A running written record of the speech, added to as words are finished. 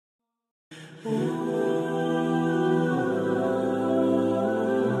Assalamu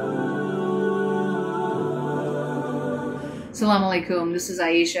alaikum. This is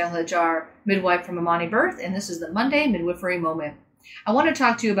Aisha Al Hajjar, midwife from AMANI Birth, and this is the Monday Midwifery Moment. I want to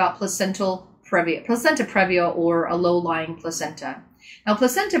talk to you about placenta previa, or a low-lying placenta. Now,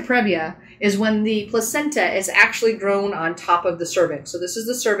 placenta previa is when the placenta is actually grown on top of the cervix. So this is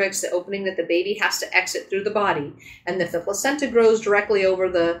the cervix, the opening that the baby has to exit through the body. And if the placenta grows directly over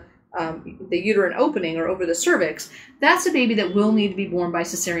the uterine opening or over the cervix, that's a baby that will need to be born by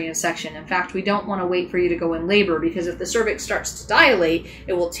cesarean section. In fact, we don't want to wait for you to go in labor, because if the cervix starts to dilate,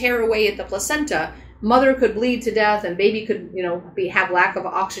 it will tear away at the placenta. Mother could bleed to death, and baby could, have lack of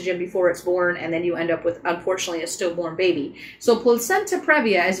oxygen before it's born, and then you end up with, unfortunately, a stillborn baby. So placenta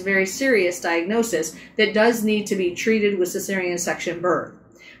previa is a very serious diagnosis that does need to be treated with cesarean section birth.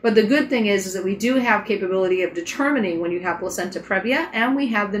 But the good thing is that we do have capability of determining when you have placenta previa, and we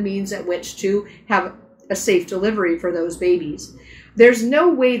have the means at which to have a safe delivery for those babies. There's no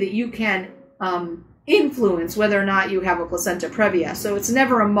way that you can influence whether or not you have a placenta previa. So it's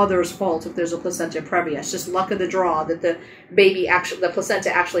never a mother's fault if there's a placenta previa. It's just luck of the draw that the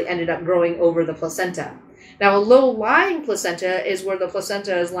placenta actually ended up growing over the placenta. Now, a low-lying placenta is where the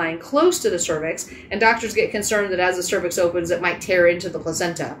placenta is lying close to the cervix, and doctors get concerned that as the cervix opens, it might tear into the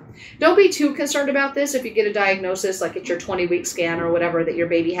placenta. Don't be too concerned about this if you get a diagnosis, like at your 20-week scan or whatever, that your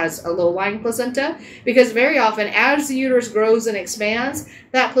baby has a low-lying placenta, because very often, as the uterus grows and expands,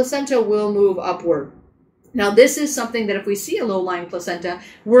 that placenta will move upward. Now, this is something that if we see a low-lying placenta,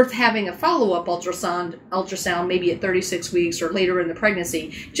 worth having a follow-up ultrasound maybe at 36 weeks or later in the pregnancy,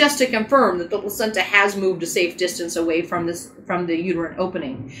 just to confirm that the placenta has moved a safe distance away from the uterine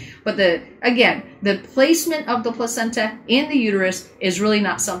opening. But again, the placement of the placenta in the uterus is really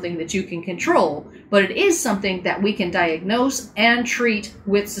not something that you can control, but it is something that we can diagnose and treat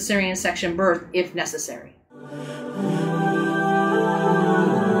with cesarean section birth if necessary.